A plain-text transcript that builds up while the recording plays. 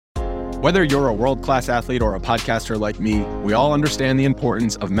Whether you're a world-class athlete or a podcaster like me, we all understand the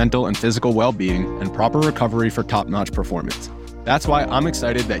importance of mental and physical well-being and proper recovery for top-notch performance. That's why I'm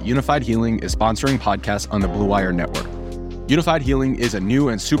excited that Unified Healing is sponsoring podcasts on the Blue Wire Network. Unified Healing is a new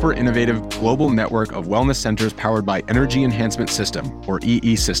and super innovative global network of wellness centers powered by Energy Enhancement System, or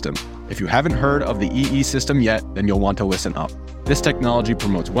EE System. If you haven't heard of the EE System yet, then you'll want to listen up. This technology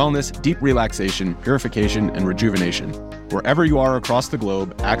promotes wellness, deep relaxation, purification, and rejuvenation. Wherever you are across the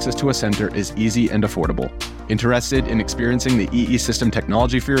globe, access to a center is easy and affordable. Interested in experiencing the EE System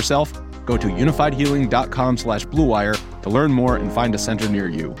technology for yourself? Go to unifiedhealing.com/bluewire to learn more and find a center near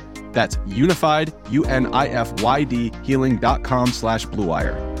you. That's unified, UNIFYD,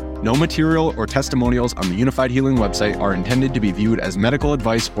 healing.com/bluewire. No material or testimonials on the Unified Healing website are intended to be viewed as medical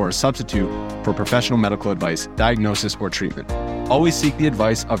advice or a substitute for professional medical advice, diagnosis, or treatment. Always seek the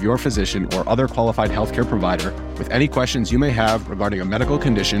advice of your physician or other qualified healthcare provider with any questions you may have regarding a medical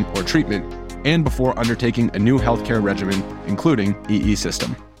condition or treatment and before undertaking a new healthcare regimen, including EE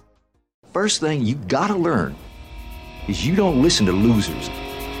System. First thing you gotta learn is you don't listen to losers,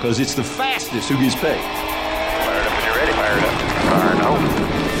 because it's the fastest who gets paid. Fire it up when you're ready. Fire it up. Fire it home.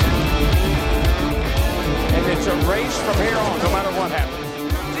 And it's a race from here on, no matter what happens.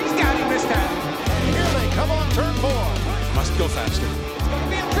 He's got him this time. Here they come on turn 4. Must go faster. It's going to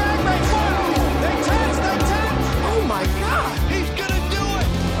be a drag race. They touch, they touch. Oh, my God. He's going to do it.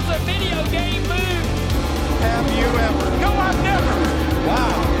 It's a video game move. Have you ever? No, I've never.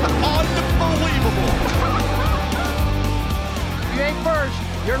 Wow. Unbelievable. You ain't first.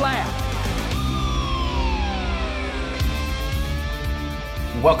 You're last.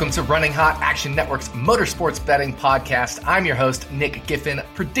 Welcome to Running Hot, Action Network's motorsports betting podcast. I'm your host, Nick Giffen,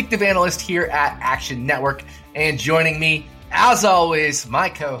 predictive analyst here at Action Network. And joining me, as always, my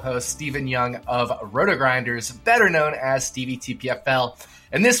co-host, Stephen Young of Roto-Grinders, better known as Stevie TPFL.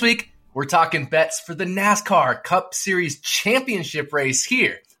 And this week, we're talking bets for the NASCAR Cup Series Championship race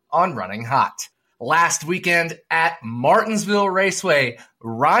here on Running Hot. Last weekend at Martinsville Raceway,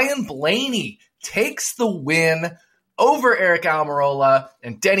 Ryan Blaney takes the win over Eric Almirola,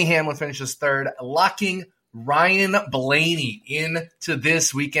 and Denny Hamlin finishes third, locking Ryan Blaney into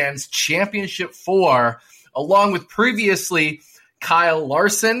this weekend's Championship 4, along with previously Kyle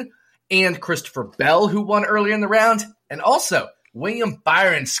Larson and Christopher Bell, who won earlier in the round, and also William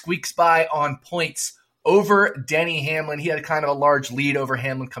Byron squeaks by on points over Denny Hamlin. He had kind of a large lead over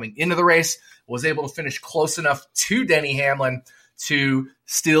Hamlin coming into the race, was able to finish close enough to Denny Hamlin to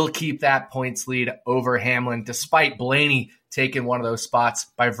still keep that points lead over Hamlin, despite Blaney taking one of those spots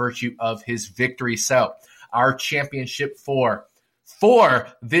by virtue of his victory. So our Championship 4 for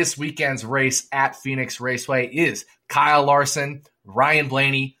this weekend's race at Phoenix Raceway is Kyle Larson, Ryan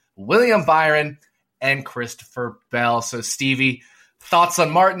Blaney, William Byron, and Christopher Bell. So Stevie, thoughts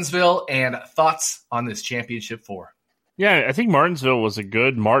on Martinsville and thoughts on this Championship 4? Yeah, I think Martinsville was a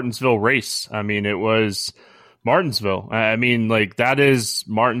good Martinsville race. I mean, it was Martinsville. I mean, like, that is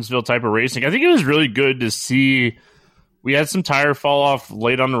Martinsville type of racing. I think it was really good to see. We had some tire fall off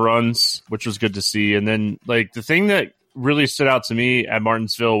late on the runs, which was good to see. And then, like, the thing that really stood out to me at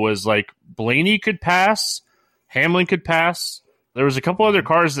Martinsville was, like, Blaney could pass, Hamlin could pass. There was a couple other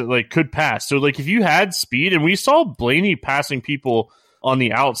cars that, like, could pass. So, like, if you had speed, and we saw Blaney passing people on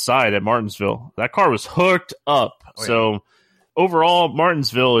the outside at Martinsville, that car was hooked up. Oh, yeah. So overall,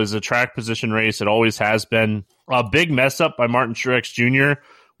 Martinsville is a track position race. It always has been. A big mess up by Martin Truex Jr.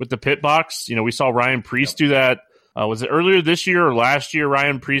 with the pit box. You know, we saw Ryan Preece do that. Was it earlier this year or last year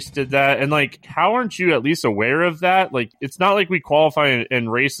Ryan Preece did that? And, like, how aren't you at least aware of that? Like, it's not like we qualify and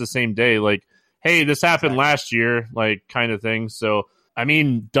race the same day. Like, hey, this happened last year, like, kind of thing. So, I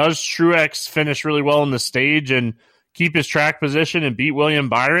mean, does Truex finish really well in the stage and keep his track position and beat William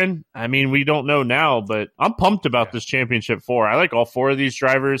Byron? I mean, we don't know now, but I'm pumped about this Championship 4. I like all 4 of these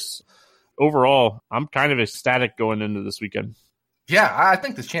drivers. Overall, I'm kind of ecstatic going into this weekend. Yeah, I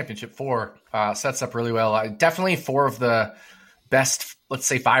think this Championship 4 sets up really well. Definitely 4 of the best, let's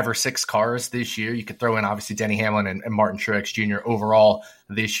say 5 or 6 cars this year. You could throw in, obviously, Denny Hamlin and Martin Truex Jr. overall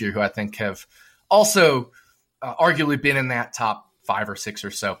this year, who I think have also arguably been in that top 5 or 6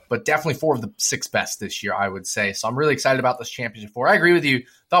 or so, but definitely 4 of the 6 best this year, I would say. So I'm really excited about this Championship 4. I agree with you.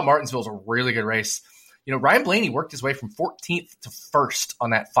 Thought Martinsville was a really good race. You know, Ryan Blaney worked his way from 14th to 1st on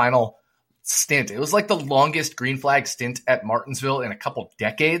that final stint. It was like the longest green flag stint at Martinsville in a couple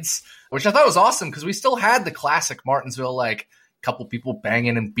decades, which I thought was awesome because we still had the classic Martinsville, like, couple people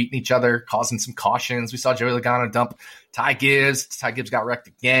banging and beating each other, causing some cautions. We saw Joey Logano dump Ty Gibbs. Ty Gibbs got wrecked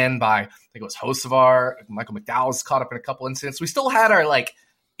again by, I think it was Hocevar. Michael McDowell was caught up in a couple incidents. We still had our, like,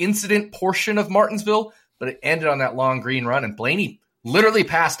 incident portion of Martinsville, but it ended on that long green run, and Blaney literally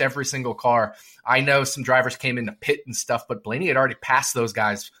passed every single car. I know some drivers came into pit and stuff, but Blaney had already passed those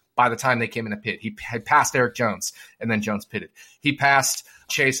guys by the time they came into pit. He had passed Eric Jones, and then Jones pitted. He passed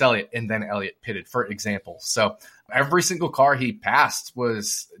Chase Elliott, and then Elliott pitted, for example. So every single car he passed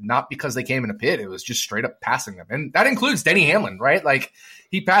was not because they came in a pit. It was just straight up passing them. And that includes Denny Hamlin, right? Like,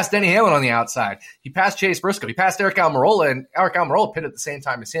 he passed Denny Hamlin on the outside. He passed Chase Briscoe. He passed Eric Almirola, and Eric Almirola pitted at the same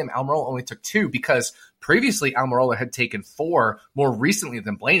time as him. Almirola only took 2 because previously Almirola had taken 4 more recently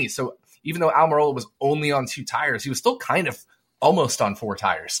than Blaney. So even though Almirola was only on 2 tires, he was still kind of almost on 4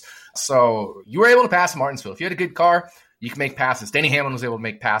 tires. So you were able to pass Martinsville. If you had a good car, you can make passes. Denny Hamlin was able to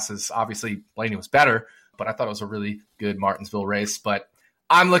make passes. Obviously, Blaney was better, but I thought it was a really good Martinsville race. But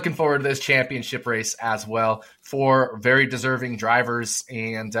I'm looking forward to this championship race as well. 4 very deserving drivers,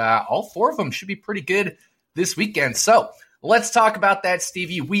 and all 4 of them should be pretty good this weekend. So let's talk about that,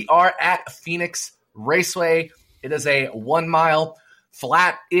 Stevie. We are at Phoenix Raceway. It is a 1-mile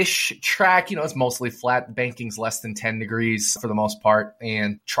flat-ish track. It's mostly flat. Banking's less than 10 degrees for the most part,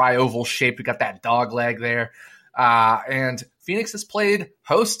 and tri-oval shaped. We got that dog leg there. And Phoenix has played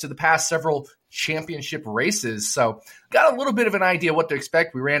host to the past several championship races, so got a little bit of an idea what to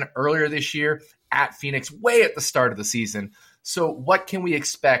expect. We ran earlier this year at Phoenix, way at the start of the season. So what can we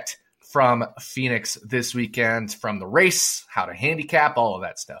expect from Phoenix this weekend, from the race, how to handicap, all of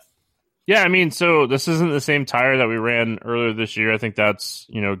that stuff? Yeah, I mean, so this isn't the same tire that we ran earlier this year. I think that's,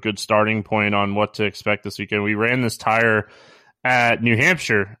 a good starting point on what to expect this weekend. We ran this tire at New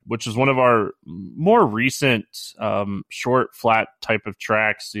Hampshire, which is one of our more recent short, flat type of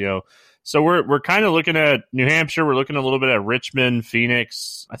tracks, So we're kind of looking at New Hampshire. We're looking a little bit at Richmond,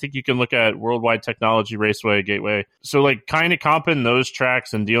 Phoenix. I think you can look at Worldwide Technology Raceway, Gateway. So kind of comping those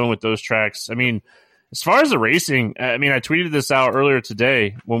tracks and dealing with those tracks. I mean, as far as the racing, I tweeted this out earlier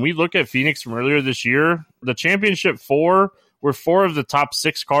today. When we look at Phoenix from earlier this year, the Championship 4 were 4 of the top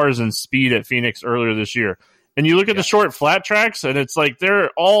 6 cars in speed at Phoenix earlier this year. And you look at the short flat tracks, and it's like they're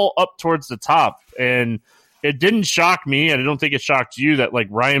all up towards the top. And it didn't shock me, and I don't think it shocked you, that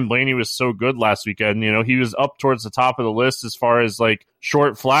Ryan Blaney was so good last weekend. He was up towards the top of the list as far as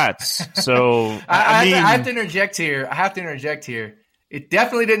short flats. So I have to interject here. It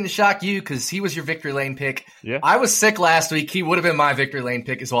definitely didn't shock you because he was your victory lane pick. Yeah. I was sick last week. He would have been my victory lane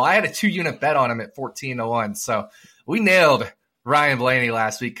pick as well. I had a 2-unit bet on him at 14-1. So we nailed Ryan Blaney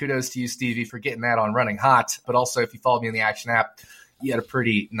last week. Kudos to you, Stevie, for getting that on Running Hot. But also, if you followed me in the Action app, you had a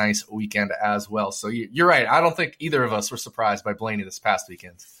pretty nice weekend as well. So you're right. I don't think either of us were surprised by Blaney this past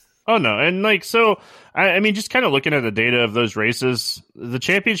weekend. Oh, no. And just kind of looking at the data of those races, the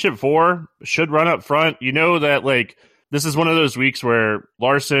Championship 4 should run up front. That this is one of those weeks where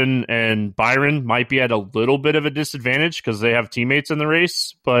Larson and Byron might be at a little bit of a disadvantage because they have teammates in the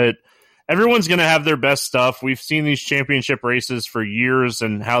race, but everyone's going to have their best stuff. We've seen these championship races for years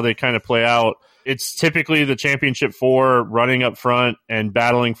and how they kind of play out. It's typically the Championship 4 running up front and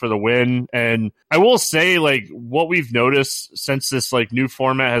battling for the win. And I will say, what we've noticed since this new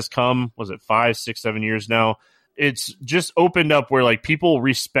format has come, was it 5, 6, 7 years now? It's just opened up where people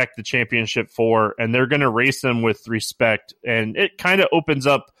respect the Championship 4 and they're going to race them with respect. And it kind of opens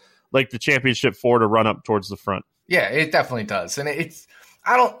up the Championship 4 to run up towards the front. Yeah, it definitely does. And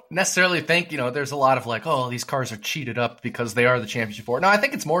I don't necessarily think, there's a lot of these cars are cheated up because they are the Championship 4. No, I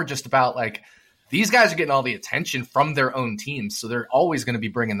think it's more just about these guys are getting all the attention from their own teams, so they're always going to be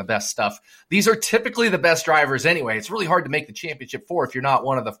bringing the best stuff. These are typically the best drivers anyway. It's really hard to make the Championship 4 if you're not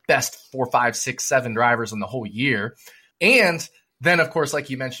one of the best 4, 5, 6, 7 drivers in the whole year. And then, of course, like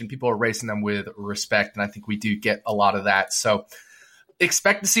you mentioned, people are racing them with respect, and I think we do get a lot of that. So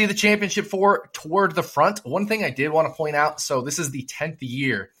expect to see the Championship 4 toward the front. One thing I did want to point out, so this is the 10th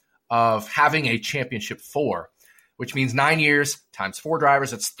year of having a Championship 4, which means 9 years times 4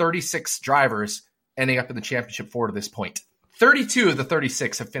 drivers. It's 36 drivers ending up in the Championship 4 to this point. 32 of the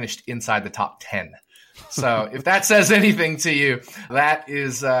 36 have finished inside the top 10. So if that says anything to you, that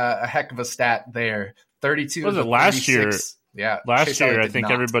is a heck of a stat there. 32 was of it the last 36. year? Yeah. Last Chase year, Elliott I think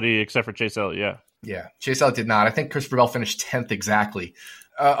not. everybody except for Chase Elliott, yeah. Yeah, Chase Elliott did not. I think Christopher Bell finished 10th exactly.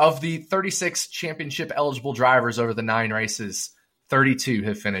 Of the 36 championship-eligible drivers over the 9 races, 32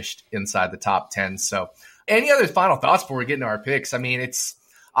 have finished inside the top 10. So any other final thoughts before we get into our picks? It's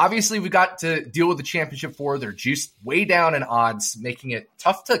obviously we got to deal with the Championship 4. They're juiced way down in odds, making it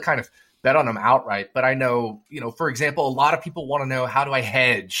tough to kind of bet on them outright. But I know, for example, a lot of people want to know, how do I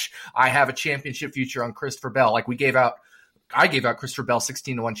hedge? I have a championship future on Christopher Bell. I gave out Christopher Bell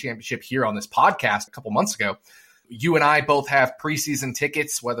 16-1 championship here on this podcast a couple months ago. You and I both have preseason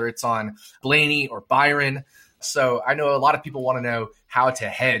tickets, whether it's on Blaney or Byron. So I know a lot of people want to know how to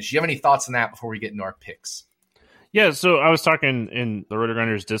hedge. Do you have any thoughts on that before we get into our picks? Yeah, so I was talking in the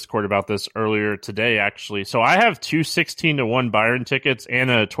RotoGrinders Discord about this earlier today, actually. So I have two 16-1 Byron tickets and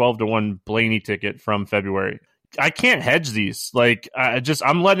a 12-1 Blaney ticket from February. I can't hedge these. Like,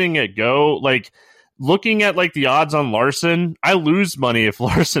 I'm letting it go. Like, looking at like the odds on Larson, I lose money if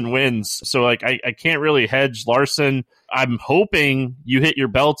Larson wins. So like, I can't really hedge Larson. I'm hoping you hit your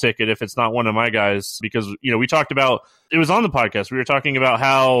Bell ticket if it's not one of my guys, because, we talked about, it was on the podcast. We were talking about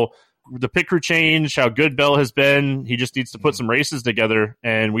how the pit crew changed, how good Bell has been. He just needs to put some races together.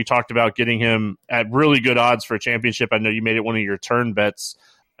 And we talked about getting him at really good odds for a championship. I know you made it one of your turn bets.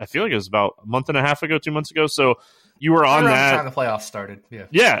 I feel like it was about a month and a half ago, 2 months ago. So you were on that. Around the time the playoffs started. Yeah.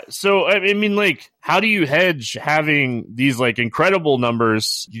 Yeah. So, I mean, like, how do you hedge having these like incredible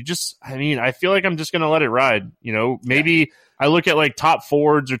numbers? I feel like I'm just going to let it ride. Maybe I look at like top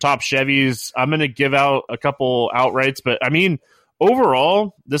Fords or top Chevys. I'm going to give out a couple outrights, but I mean,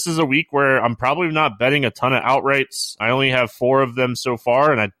 overall, this is a week where I'm probably not betting a ton of outrights. I only have 4 of them so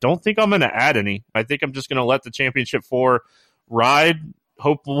far, and I don't think I'm going to add any. I think I'm just going to let the Championship 4 ride,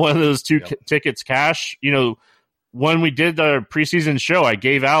 hope one of those two tickets cash. When we did the preseason show, I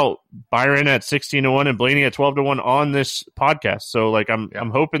gave out Byron at 16-1 and Blaney at 12-1 on this podcast. So, like,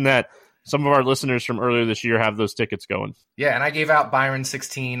 I'm hoping that some of our listeners from earlier this year have those tickets going. Yeah, and I gave out Byron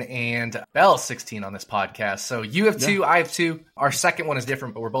 16 and Bell 16 on this podcast. So you have 2, I have 2. Our second one is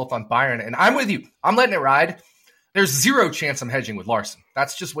different, but we're both on Byron. And I'm with you. I'm letting it ride. There's 0 chance I'm hedging with Larson.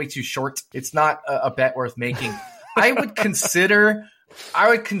 That's just way too short. It's not a bet worth making. I would consider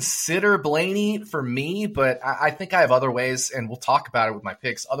Blaney for me, but I think I have other ways, and we'll talk about it with my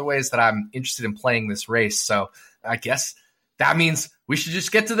picks, other ways that I'm interested in playing this race. So I guess that means we should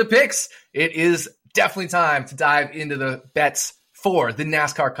just get to the picks. It is definitely time to dive into the bets for the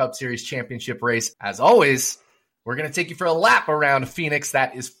NASCAR Cup Series Championship race. As always, we're going to take you for a lap around Phoenix.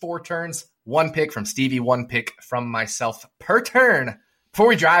 That is 4 turns, 1 pick from Stevie, 1 pick from myself per turn before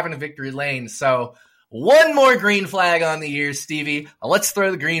we drive into victory lane. So one more green flag on the year, Stevie. Let's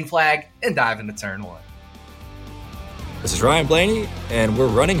throw the green flag and dive into turn 1. This is Ryan Blaney, and we're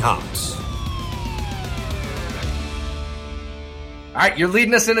running hot. All right, you're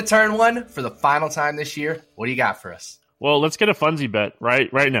leading us into turn 1 for the final time this year. What do you got for us? Well, let's get a funsy bet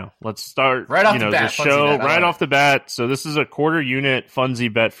right now. Let's start right off the bat, the show right off the bat. So this is a quarter unit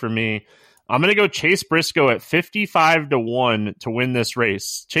funsy bet for me. I'm going to go Chase Briscoe at 55-1 to win this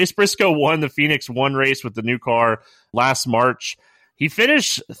race. Chase Briscoe won the Phoenix 1 race with the new car last March. He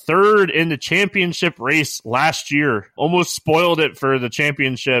finished 3rd in the championship race last year. Almost spoiled it for the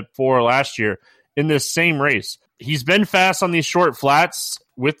championship for last year in this same race. He's been fast on these short flats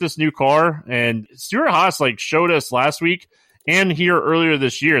with this new car, and Stewart-Haas showed us last week and here earlier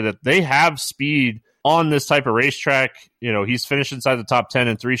this year that they have speed on this type of racetrack. He's finished inside the top 10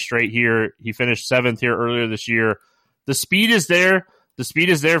 in 3 straight here. He finished 7th here earlier this year. The speed is there. The speed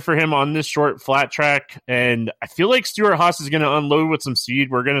is there for him on this short flat track, and I feel like Stewart-Haas is going to unload with some speed.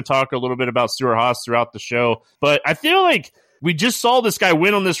 We're going to talk a little bit about Stewart-Haas throughout the show, but I feel like we just saw this guy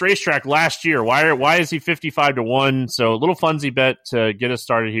win on this racetrack last year. Why is he 55-1? So a little funsy bet to get us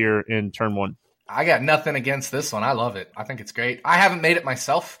started here in turn 1. I got nothing against this one. I love it. I think it's great. I haven't made it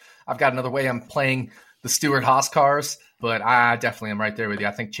myself. I've got another way I'm playing the Stewart-Haas cars, but I definitely am right there with you.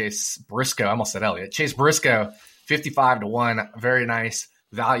 I think Chase Briscoe, I almost said Elliott. Chase Briscoe, 55-1, very nice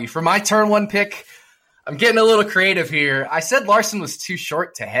value. For my turn 1 pick, I'm getting a little creative here. I said Larson was too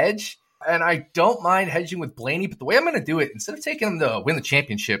short to hedge, and I don't mind hedging with Blaney, but the way I'm going to do it, instead of taking him to win the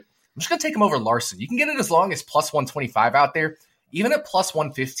championship, I'm just going to take him over Larson. You can get it as long as plus 125 out there. Even at plus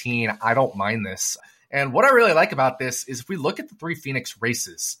 115, I don't mind this. And what I really like about this is if we look at the 3 Phoenix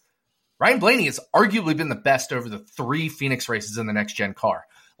races, Ryan Blaney has arguably been the best over the 3 Phoenix races in the next-gen car.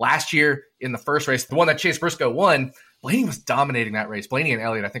 Last year, in the first race, the one that Chase Briscoe won, Blaney was dominating that race. Blaney and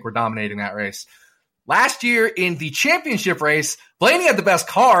Elliott, I think, were dominating that race. Last year, in the championship race, Blaney had the best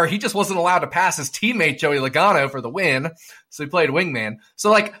car. He just wasn't allowed to pass his teammate, Joey Logano, for the win, so he played wingman.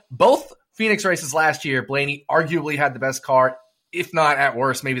 So, both Phoenix races last year, Blaney arguably had the best car, if not, at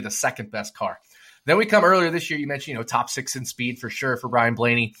worst, maybe the second best car. Then we come earlier this year, you mentioned, top 6 in speed for sure for Ryan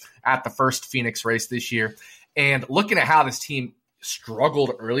Blaney at the first Phoenix race this year. And looking at how this team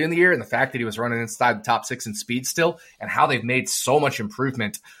struggled early in the year and the fact that he was running inside the top 6 in speed still and how they've made so much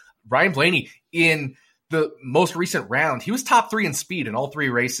improvement, Ryan Blaney in the most recent round, he was top 3 in speed in all 3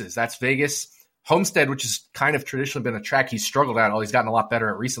 races. That's Vegas, Homestead, which has kind of traditionally been a track he's struggled at, although he's gotten a lot better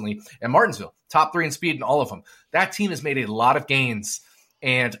at recently, and Martinsville, top 3 in speed in all of them. That team has made a lot of gains.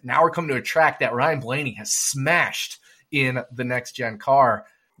 And now we're coming to a track that Ryan Blaney has smashed in the next-gen car.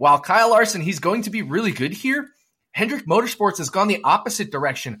 While Kyle Larson, he's going to be really good here, Hendrick Motorsports has gone the opposite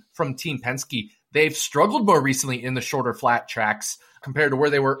direction from Team Penske. they've struggled more recently in the shorter flat tracks compared to where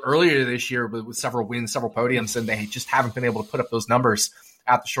they were earlier this year with several wins, several podiums, and they just haven't been able to put up those numbers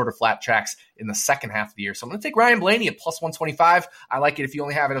at the shorter flat tracks in the second half of the year. So I'm going to take Ryan Blaney at plus 125. I like it if you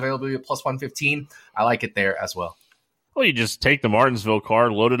only have it available at plus 115. I like it there as well. Well, you just take the Martinsville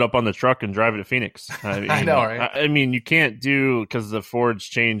car, load it up on the truck, and drive it to Phoenix. I mean, I know, right? I mean, you can't do, because the Ford's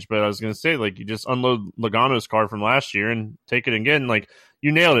changed, but I was going to say, like, you just unload Logano's car from last year and take it again. Like,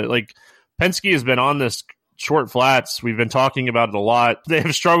 you nailed it. Like, Penske has been on this short flats. We've been talking about it a lot. They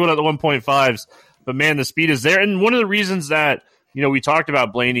have struggled at the 1.5s, but man, the speed is there. And one of the reasons that, you know, we talked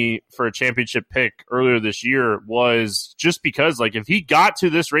about Blaney for a championship pick earlier this year was just because, like, if he got to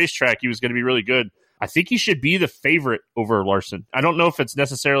this racetrack, he was going to be really good. I think he should be the favorite over Larson. I don't know if it's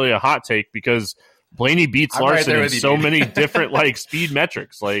necessarily a hot take because Blaney beats Larson in so many different like speed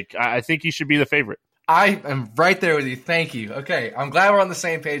metrics. Like, I think he should be the favorite. I am right there with you. Thank you. Okay, I'm glad we're on the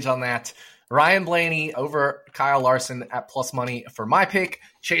same page on that. Ryan Blaney over Kyle Larson at plus money for my pick.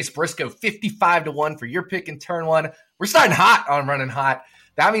 Chase Briscoe 55-1 for your pick in turn one. We're starting hot on Running Hot.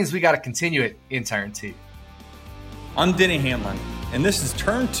 That means we got to continue it in turn two. I'm Denny Hamlin, and this is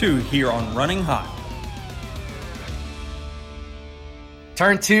turn two here on Running Hot.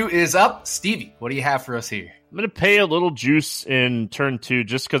 Turn two is up. Stevie, what do you have for us here? I'm going to pay a little juice in turn two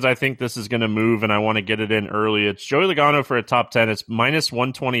just because I think this is going to move and I want to get it in early. It's Joey Logano for a top 10. It's minus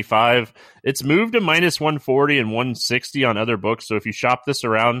 125. It's moved to minus 140 and 160 on other books. So if you shop this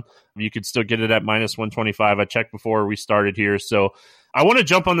around, you could still get it at minus 125. I checked before we started here. So I want to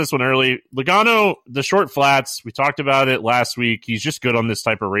jump on this one early. Logano, the short flats, we talked about it last week. He's just good on this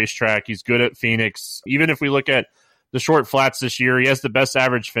type of racetrack. He's good at Phoenix. Even if we look at the short flats this year, he has the best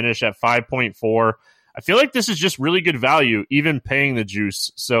average finish at 5.4. I feel like this is just really good value, even paying the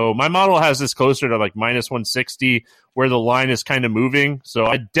juice. So my model has this closer to like minus 160, where the line is kind of moving. So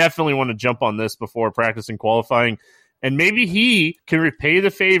I definitely want to jump on this before practice and qualifying. And maybe he can repay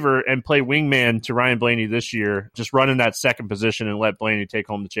the favor and play wingman to Ryan Blaney this year, just run in that second position and let Blaney take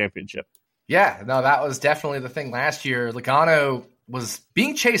home the championship. Yeah, no, that was definitely the thing last year. Logano was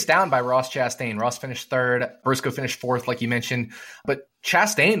being chased down by Ross Chastain. Ross finished third. Briscoe finished fourth, like you mentioned. But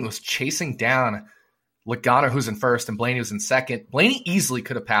Chastain was chasing down Logano, who's in first, and Blaney was in second. Blaney easily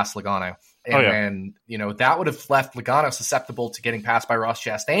could have passed Logano. And, you know, that would have left Logano susceptible to getting passed by Ross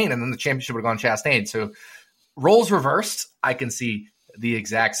Chastain, and then the championship would have gone Chastain. So roles reversed, I can see the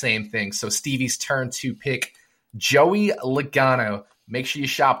exact same thing. So Stevie's turn to pick Joey Logano. Make sure you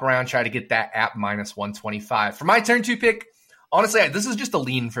shop around, try to get that at minus 125. For my turn to pick, honestly, this is just a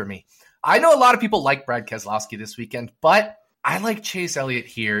lean for me. I know a lot of people like Brad Keselowski this weekend, but I like Chase Elliott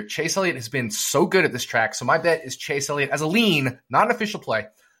here. Chase Elliott has been so good at this track, so my bet is Chase Elliott as a lean, not an official play,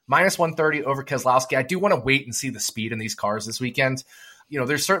 minus 130 over Keselowski. I do want to wait and see the speed in these cars this weekend. You know,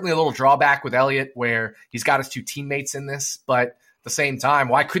 there's certainly a little drawback with Elliott where he's got his two teammates in this, but at the same time,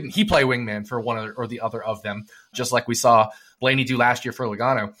 why couldn't he play wingman for one or the other of them, just like we saw Blaney do last year for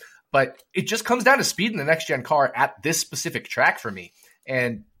Logano? But it just comes down to speed in the next-gen car at this specific track for me.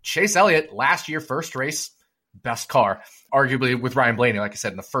 And Chase Elliott, last year, first race, best car, arguably with Ryan Blaney, like I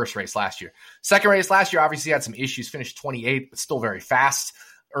said, in the first race last year. Second race last year, obviously had some issues, finished 28th, but still very fast.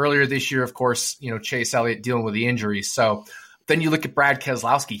 Earlier this year, of course, you know, Chase Elliott dealing with the injuries. So then you look at Brad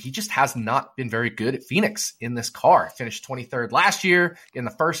Keselowski. He just has not been very good at Phoenix in this car. Finished 23rd last year in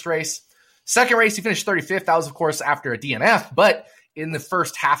the first race. Second race, he finished 35th. That was, of course, after a DNF, but in the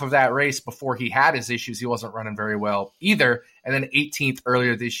first half of that race before he had his issues, he wasn't running very well either. And then 18th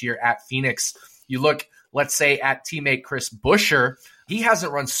earlier this year at Phoenix. You look, let's say, at teammate Chris Buescher. He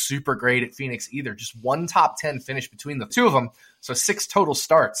hasn't run super great at Phoenix either. Just one top 10 finish between the two of them. So 6 total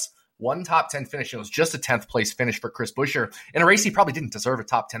starts, one top 10 finish. It was just a 10th place finish for Chris Buescher in a race he probably didn't deserve a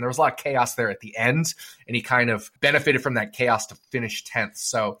top 10. There was a lot of chaos there at the end, and he kind of benefited from that chaos to finish 10th.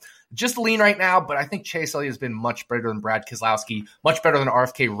 So just lean right now, but I think Chase Elliott has been much better than Brad Keselowski, much better than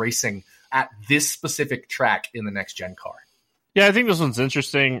RFK Racing at this specific track in the next-gen car. Yeah, I think this one's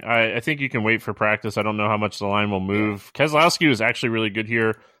interesting. I think you can wait for practice. I don't know how much the line will move. Keselowski was actually really good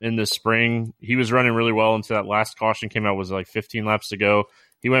here in the spring. He was running really well until that last caution came out, was like 15 laps ago.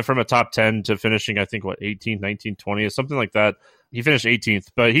 He went from a top 10 to finishing, I think, 18th, 19th, 20th, something like that. He finished 18th,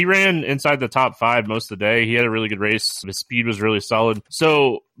 but he ran inside the top 5 most of the day. He had a really good race. His speed was really solid.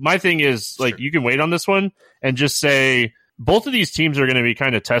 So my thing is, like, you can wait on this one and just say both of these teams are going to be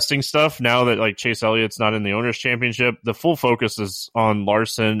kind of testing stuff now that, like, Chase Elliott's not in the Owners' Championship. The full focus is on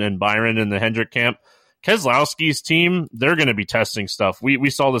Larson and Byron in the Hendrick camp. Keselowski's team, they're going to be testing stuff. We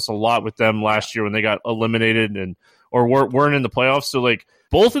saw this a lot with them last year when they got eliminated or weren't in the playoffs. So, like,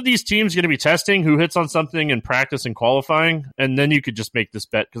 both of these teams are going to be testing who hits on something in practice and qualifying, and then you could just make this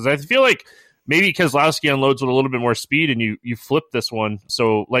bet. Because I feel like maybe Keselowski unloads with a little bit more speed and you flip this one.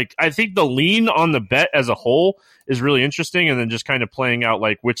 So like, I think the lean on the bet as a whole is really interesting. And then just kind of playing out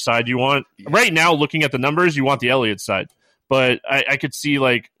like which side you want. Right now, looking at the numbers, you want the Elliott side, but I could see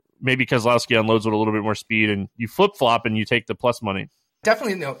like maybe Keselowski unloads with a little bit more speed and you flip flop and you take the plus money.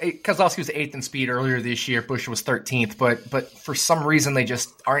 Definitely, Keselowski was 8th in speed earlier this year. Busch was 13th, but for some reason they just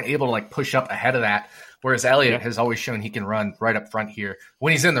aren't able to like push up ahead of that. Whereas Elliott has always shown he can run right up front here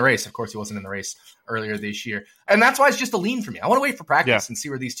when he's in the race. Of course, he wasn't in the race earlier this year. And that's why it's just a lean for me. I want to wait for practice and see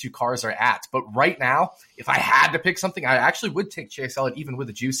where these two cars are at. But right now, if I had to pick something, I actually would take Chase Elliott even with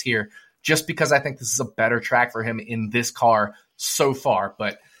the juice here, just because I think this is a better track for him in this car so far.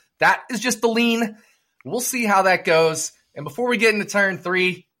 But that is just the lean. We'll see how that goes. And before we get into turn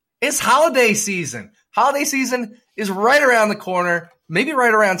 3, it's holiday season. Holiday season is right around the corner. Maybe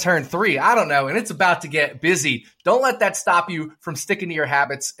right around turn 3. I don't know. And it's about to get busy. Don't let that stop you from sticking to your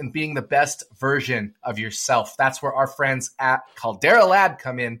habits and being the best version of yourself. That's where our friends at Caldera Lab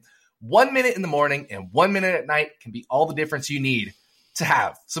come in. 1 minute in the morning and 1 minute at night can be all the difference you need to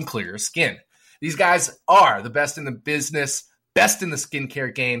have some clearer skin. These guys are the best in the business, best in the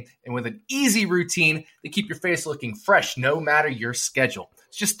skincare game, and with an easy routine, they keep your face looking fresh no matter your schedule.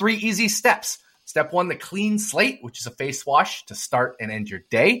 It's just 3 easy steps. Step 1, the clean slate, which is a face wash to start and end your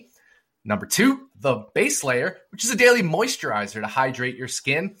day. Number 2, the base layer, which is a daily moisturizer to hydrate your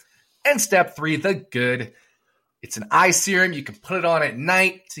skin. And step 3, the good. It's an eye serum. You can put it on at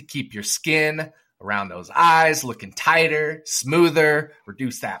night to keep your skin around those eyes looking tighter, smoother,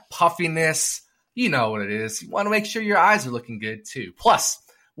 reduce that puffiness. You know what it is. You want to make sure your eyes are looking good too. Plus,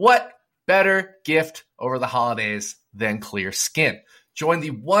 what better gift over the holidays than clear skin? Join the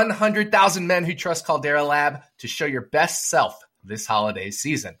 100,000 men who trust Caldera Lab to show your best self this holiday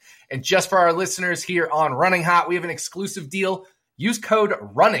season. And just for our listeners here on Running Hot, we have an exclusive deal. Use code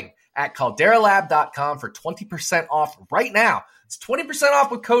RUNNING at calderalab.com for 20% off right now. It's 20% off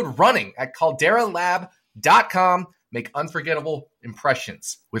with code RUNNING at calderalab.com. Make unforgettable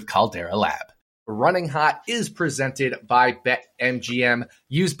impressions with Caldera Lab. Running Hot is presented by BetMGM.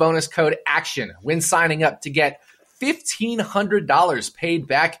 Use bonus code ACTION when signing up to get $1,500 paid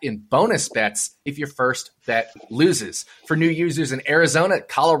back in bonus bets if your first bet loses. For new users in Arizona,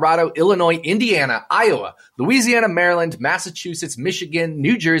 Colorado, Illinois, Indiana, Iowa, Louisiana, Maryland, Massachusetts, Michigan,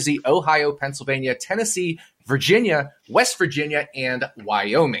 New Jersey, Ohio, Pennsylvania, Tennessee, Virginia, West Virginia, and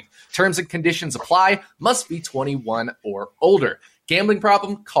Wyoming. Terms and conditions apply. Must be 21 or older. Gambling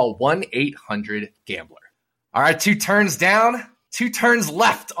problem? Call 1-800-GAMBLER. All right, 2 turns down. 2 turns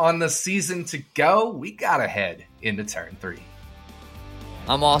left on the season to go. We got to head into turn 3.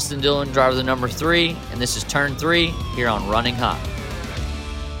 I'm Austin Dillon, driver the number 3, and this is turn 3 here on Running Hot.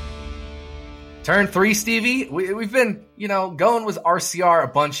 Turn 3, Stevie. We've been, going with RCR a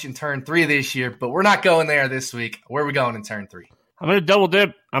bunch in turn 3 this year, but we're not going there this week. Where are we going in turn 3? I'm going to double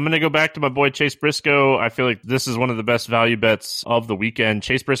dip. I'm going to go back to my boy Chase Briscoe. I feel like this is one of the best value bets of the weekend.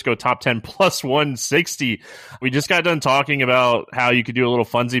 Chase Briscoe top 10 plus 160. We just got done talking about how you could do a little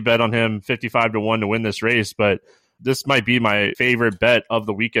funsy bet on him, 55-1 to win this race, but this might be my favorite bet of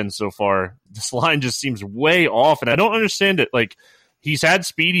the weekend so far. This line just seems way off, and I don't understand it. Like, he's had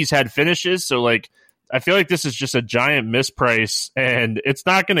speed, he's had finishes, so like I feel like this is just a giant misprice, and it's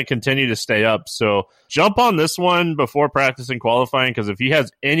not going to continue to stay up. So jump on this one before practice and qualifying, because if he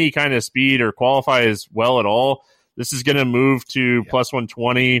has any kind of speed or qualifies well at all, this is going to move to plus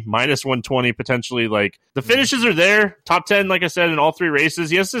 120, minus 120 potentially. Like, the finishes are there. Top 10, like I said, in all 3 races.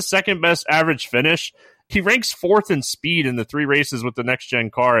 He has the second best average finish. He ranks 4th in speed in the 3 races with the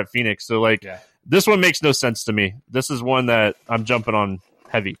next-gen car at Phoenix. So, this one makes no sense to me. This is one that I'm jumping on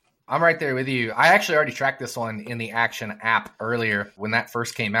heavy. I'm right there with you. I actually already tracked this one in the Action app earlier when that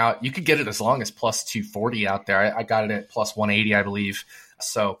first came out. You could get it as long as plus 240 out there. I got it at plus 180, I believe.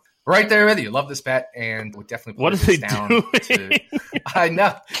 So right there with you. Love this bet, and would definitely put this down. I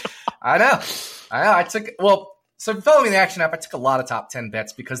know. So if you follow me in the Action app, I took a lot of top 10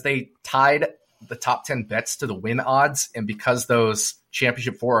 bets because they tied the top 10 bets to the win odds, and because those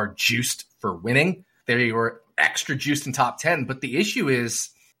Championship 4 are juiced for winning, they were extra juiced in top 10. But the issue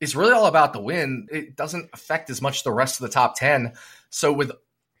is, it's really all about the win. It doesn't affect as much the rest of the top 10. So with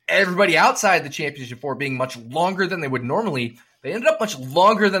everybody outside the Championship 4 being much longer than they would normally, they ended up much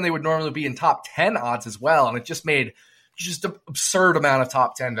longer than they would normally be in top 10 odds as well. And it just made just an absurd amount of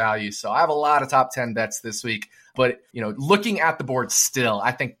top 10 value. So I have a lot of top 10 bets this week. But, looking at the board still,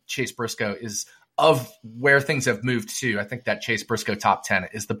 I think Chase Briscoe is, of where things have moved to, I think that Chase Briscoe top 10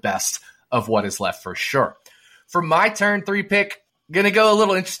 is the best of what is left for sure. For my turn 3 pick, going to go a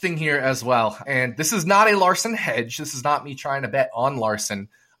little interesting here as well. And this is not a Larson hedge. This is not me trying to bet on Larson.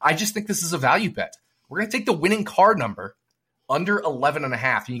 I just think this is a value bet. We're going to take the winning car number under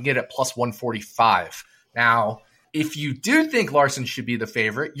 11.5. You can get it plus 145. Now, if you do think Larson should be the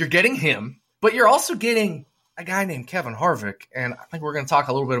favorite, you're getting him, but you're also getting a guy named Kevin Harvick, and I think we're going to talk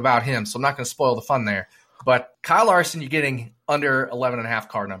a little bit about him, so I'm not going to spoil the fun there. But Kyle Larson, you're getting under 11.5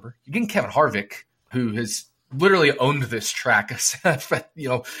 car number. You're getting Kevin Harvick, who has literally owned this track,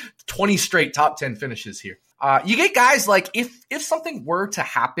 20 straight top 10 finishes here. You get guys like, if something were to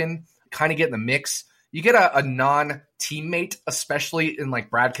happen, kind of get in the mix, you get a non-teammate, especially in like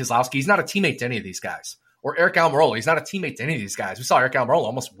Brad Keselowski. He's not a teammate to any of these guys. Or Eric Almirola. He's not a teammate to any of these guys. We saw Eric Almirola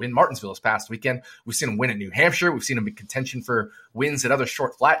almost win Martinsville this past weekend. We've seen him win at New Hampshire. We've seen him in contention for wins at other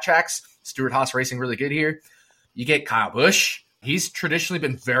short flat tracks. Stewart-Haas Racing really good here. You get Kyle Busch. He's traditionally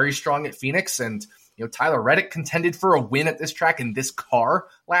been very strong at Phoenix. And Tyler Reddick contended for a win at this track in this car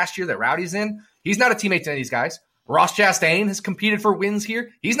last year that Rowdy's in. He's not a teammate to any of these guys. Ross Chastain has competed for wins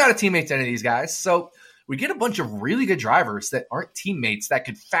here. He's not a teammate to any of these guys. So we get a bunch of really good drivers that aren't teammates that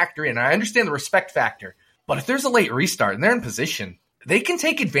could factor in. And I understand the respect factor, but if there's a late restart and they're in position, they can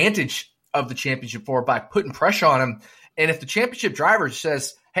take advantage of the championship for by putting pressure on them. And if the championship driver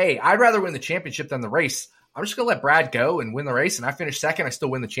says, hey, I'd rather win the championship than the race, I'm just going to let Brad go and win the race, and I finish second, I still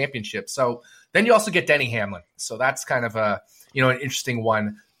win the championship. So then you also get Denny Hamlin. So that's kind of an interesting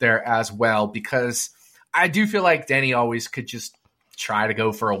one there as well, because I do feel like Denny always could just try to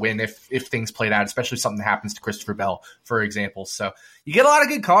go for a win if things played out, especially something happens to Christopher Bell, for example. So you get a lot of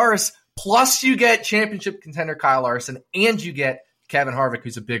good cars, plus you get championship contender Kyle Larson, and you get Kevin Harvick,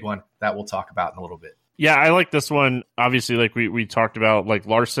 who's a big one that we'll talk about in a little bit. Yeah, I like this one. Obviously, like we talked about, like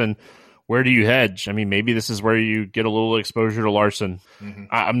Larson, where do you hedge? I mean, maybe this is where you get a little exposure to Larson. Mm-hmm.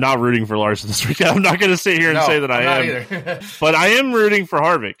 I'm not rooting for Larson this weekend. I'm not going to sit here and say that I am. But I am rooting for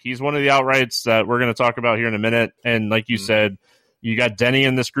Harvick. He's one of the outrights that we're going to talk about here in a minute. And like you said, you got Denny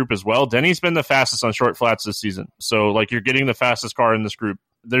in this group as well. Denny's been the fastest on short flats this season. So, like, you're getting the fastest car in this group.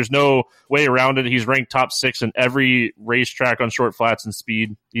 There's no way around it. He's ranked top 6 in every racetrack on short flats and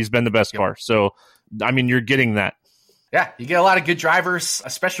speed. He's been the best car. So, I mean, you're getting that. Yeah, you get a lot of good drivers,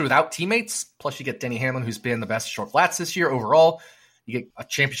 especially without teammates. Plus, you get Denny Hamlin, who's been the best short flats this year overall. You get a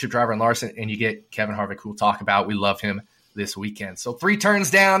championship driver in Larson, and you get Kevin Harvick, who we'll talk about. We love him this weekend. So 3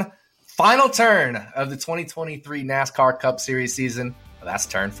 turns down. Final turn of the 2023 NASCAR Cup Series season. That's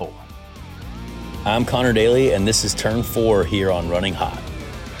turn 4. I'm Connor Daly, and this is turn 4 here on Running Hot.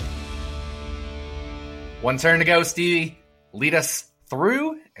 1 turn to go, Stevie. Lead us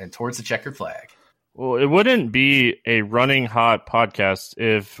through and towards the checkered flag. Well, it wouldn't be a Running Hot podcast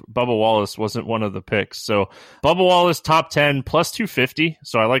if Bubba Wallace wasn't one of the picks. So Bubba Wallace, top 10, plus 250.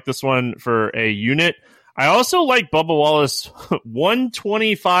 So I like this one for a unit. I also like Bubba Wallace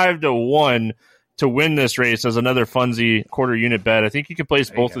 125-1 to win this race as another funsy quarter unit bet. I think you can place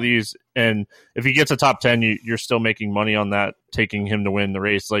both of these, and if he gets a top 10, you're still making money on that, taking him to win the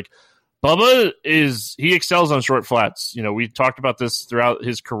race. Like, Bubba he excels on short flats. We talked about this throughout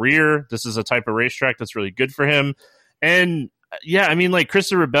his career. This is a type of racetrack that's really good for him. And yeah, I mean, like,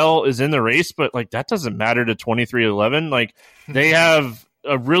 Christopher Bell is in the race, but like, that doesn't matter to 2311. Like, they have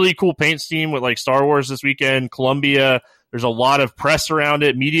a really cool paint scheme with like Star Wars this weekend, Columbia. There's a lot of press around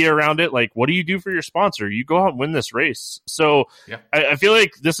it, media around it. Like, what do you do for your sponsor? You go out and win this race. So yeah. I feel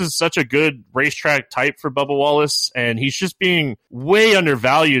like this is such a good racetrack type for Bubba Wallace, and he's just being way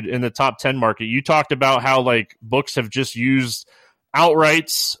undervalued in the top 10 market. You talked about how like books have just used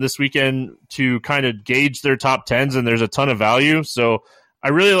outrights this weekend to kind of gauge their top 10s, and there's a ton of value. So I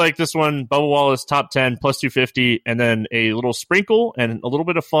really like this one. Bubba Wallace, top 10, plus 250, and then a little sprinkle and a little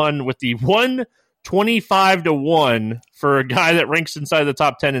bit of fun with the 125-1 for a guy that ranks inside the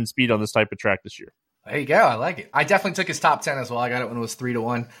top 10 in speed on this type of track this year. There you go. I like it. I definitely took his top 10 as well. I got it when it was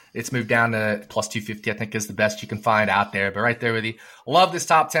 3-1. It's moved down to plus 250, I think, is the best you can find out there. But right there with you. Love this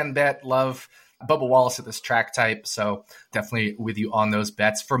top 10 bet. Love Bubba Wallace at this track type. So definitely with you on those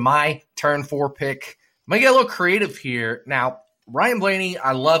bets. For my turn 4 pick, I'm going to get a little creative here. Now, Ryan Blaney,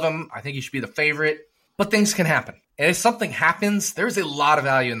 I love him. I think he should be the favorite. But things can happen. And if something happens, there's a lot of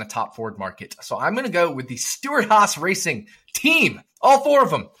value in the top Ford market. So I'm going to go with the Stewart-Haas Racing team, all 4 of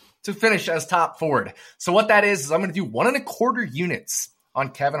them, to finish as top Ford. So what that is I'm going to do 1.25 units on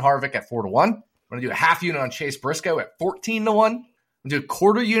Kevin Harvick at 4-1. I'm going to do a half unit on Chase Briscoe at 14-1. I'm going to do a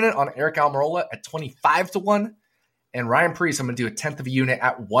quarter unit on Eric Almirola at 25-1. And Ryan Preece, I'm going to do a 1/10 of a unit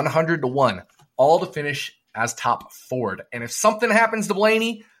at 100-1, all to finish as top Ford. And if something happens to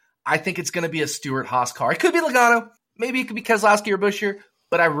Blaney, I think it's going to be a Stewart-Haas car. It could be Logano. Maybe it could be Keselowski or Buescher.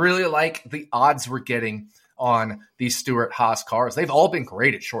 But I really like the odds we're getting on these Stewart-Haas cars. They've all been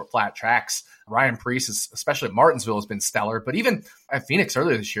great at short, flat tracks. Ryan Preece, especially at Martinsville, has been stellar. But even at Phoenix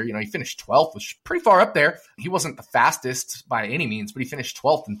earlier this year, he finished 12th, which is pretty far up there. He wasn't the fastest by any means, but he finished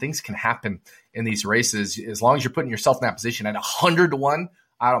 12th, and things can happen in these races. As long as you're putting yourself in that position at 100-1,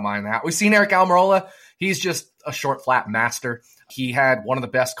 I don't mind that. We've seen Eric Almirola. He's just a short, flat master. He had one of the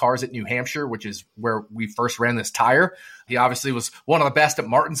best cars at New Hampshire, which is where we first ran this tire. He obviously was one of the best at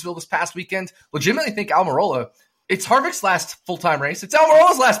Martinsville this past weekend. Legitimately think Almirola, it's Harvick's last full-time race. It's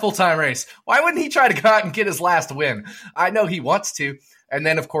Almirola's last full-time race. Why wouldn't he try to go out and get his last win? I know he wants to. And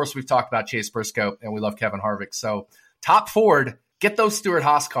then, of course, we've talked about Chase Briscoe, and we love Kevin Harvick. So top Ford, get those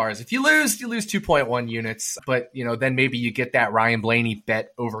Stewart-Haas cars. If you lose 2.1 units. But, then maybe you get that Ryan Blaney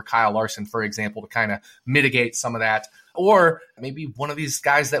bet over Kyle Larson, for example, to kind of mitigate some of that. Or maybe one of these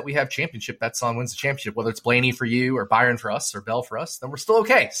guys that we have championship bets on wins the championship, whether it's Blaney for you or Byron for us or Bell for us, then we're still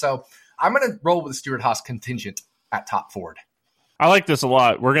okay. So I'm going to roll with the Stewart-Haas contingent at top Ford. I like this a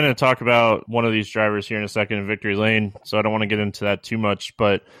lot. We're going to talk about one of these drivers here in a second in Victory Lane, so I don't want to get into that too much.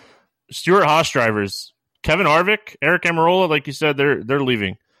 But Stewart-Haas drivers, Kevin Harvick, Eric Almirola, like you said, they're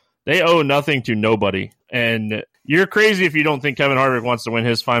leaving. They owe nothing to nobody. And you're crazy if you don't think Kevin Harvick wants to win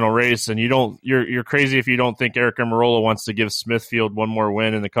his final race, and you're crazy if you don't think Eric Almirola wants to give Smithfield one more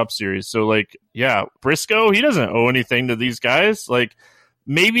win in the Cup Series. So, Briscoe, he doesn't owe anything to these guys.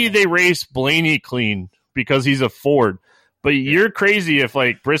 Maybe they race Blaney clean because he's a Ford. But you're crazy if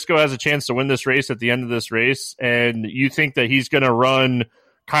Briscoe has a chance to win this race at the end of this race, and you think that he's going to run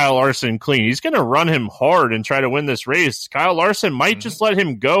Kyle Larson clean. He's going to run him hard and try to win this race. Kyle Larson might just let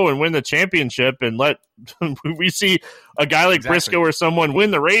him go and win the championship, and let we see a guy like Briscoe or someone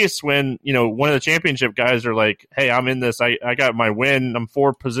win the race when one of the championship guys are like, "Hey, I'm in this. I got my win. I'm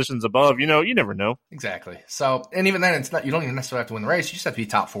 4 positions above." You never know. Exactly. So, and even then, it's not. You don't even necessarily have to win the race. You just have to be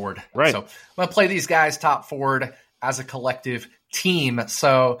top Ford. Right. So I'm going to play these guys top Ford as a collective team.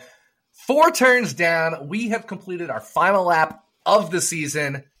 So 4 turns down, we have completed our final lap of the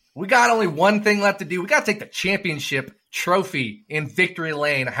season. We got only one thing left to do. We got to take the championship trophy in Victory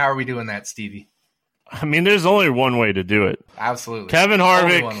Lane. How are we doing that, Stevie? I mean, there's only one way to do it. Absolutely. Kevin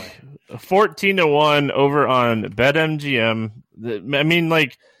Harvick, 14-1 over on BetMGM. I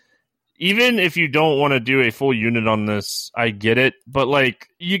mean, even if you don't want to do a full unit on this, I get it. But,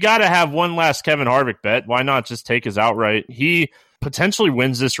 you got to have one last Kevin Harvick bet. Why not just take his outright? He potentially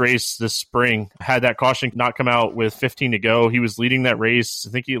wins this race this spring. Had that caution not come out with 15 to go. He was leading that race.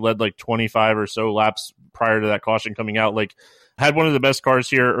 I think he led 25 or so laps prior to that caution coming out. Had one of the best cars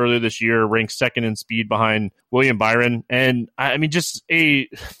here earlier this year, ranked second in speed behind William Byron. And, I mean, just a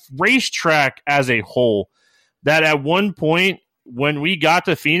racetrack as a whole that at one point, when we got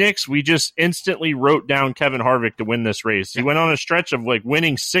to Phoenix, we just instantly wrote down Kevin Harvick to win this race. He went on a stretch of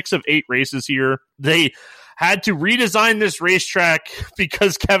winning 6 of 8 races here. They had to redesign this racetrack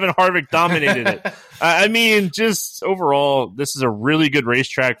because Kevin Harvick dominated it. I mean, just overall, this is a really good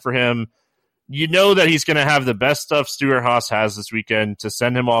racetrack for him. You know that he's going to have the best stuff Stewart-Haas has this weekend to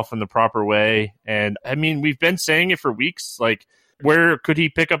send him off in the proper way. And I mean, we've been saying it for weeks, where could he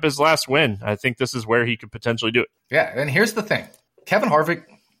pick up his last win? I think this is where he could potentially do it. Yeah, and here's the thing. Kevin Harvick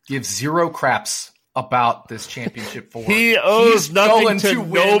gives 0 craps about this championship for. He owes nothing to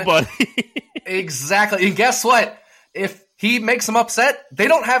nobody. Exactly. And guess what? If he makes them upset, they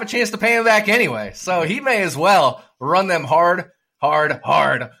don't have a chance to pay him back anyway. So he may as well run them hard,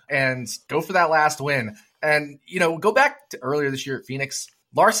 and go for that last win. And, go back to earlier this year at Phoenix.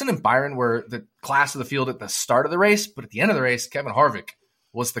 Larson and Byron were the class of the field at the start of the race, but at the end of the race, Kevin Harvick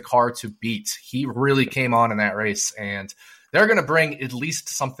was the car to beat. He really came on in that race, and they're going to bring at least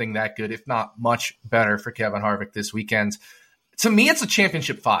something that good, if not much better, for Kevin Harvick this weekend. To me, it's a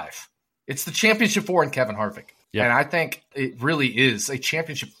championship 5. It's the championship 4 in Kevin Harvick. Yeah. And I think it really is a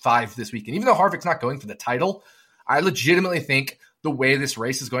championship 5 this weekend. Even though Harvick's not going for the title, I legitimately think the way this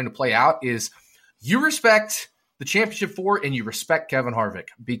race is going to play out is you respect the championship 4 and you respect Kevin Harvick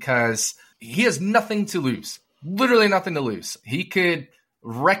because he has nothing to lose. Literally nothing to lose. He could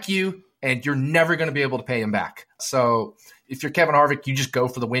wreck you and you're never going to be able to pay him back. So if you're Kevin Harvick, you just go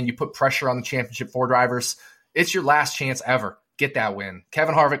for the win. You put pressure on the championship 4 drivers. It's your last chance ever. Get that win.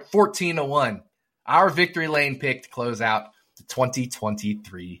 Kevin Harvick, 14-1. Our Victory Lane pick to close out the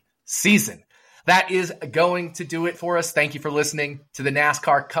 2023 season. That is going to do it for us. Thank you for listening to the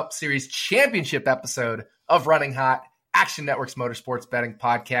NASCAR Cup Series Championship episode of Running Hot, Action Network's Motorsports Betting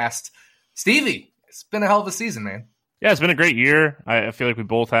Podcast. Stevie, it's been a hell of a season, man. Yeah, it's been a great year. I feel like we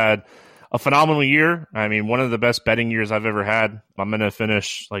both had a phenomenal year. I mean, one of the best betting years I've ever had. I'm going to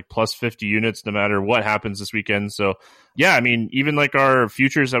finish like plus 50 units no matter what happens this weekend. So, yeah, I mean, even like our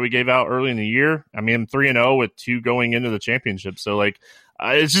futures that we gave out early in the year, I mean, I'm 3-0 with 2 going into the championship. So, like,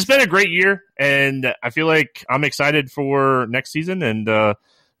 it's just been a great year, and I feel like I'm excited for next season. And,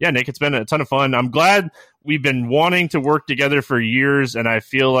 yeah, Nick, it's been a ton of fun. I'm glad we've been wanting to work together for years, and I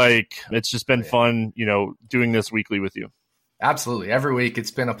feel like it's just been fun, doing this weekly with you. Absolutely. Every week,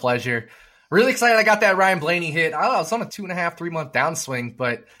 it's been a pleasure. Really excited I got that Ryan Blaney hit. I was on a 2.5, 3 month downswing,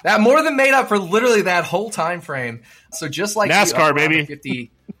 but that more than made up for literally that whole time frame. So just like NASCAR,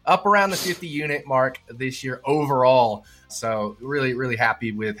 baby. Up around the 50 unit mark this year overall. So really, really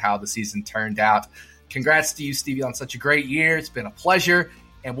happy with how the season turned out. Congrats to you, Stevie, on such a great year. It's been a pleasure.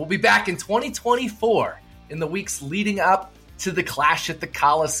 And we'll be back in 2024 in the weeks leading up to the Clash at the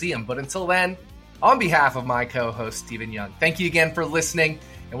Coliseum. But until then, on behalf of my co-host, Stephen Young, thank you again for listening,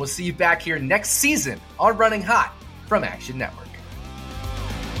 and we'll see you back here next season on Running Hot from Action Network.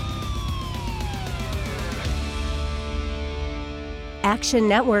 Action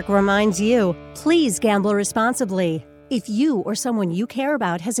Network reminds you, please gamble responsibly. If you or someone you care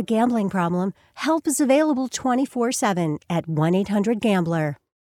about has a gambling problem, help is available 24/7 at 1-800-GAMBLER.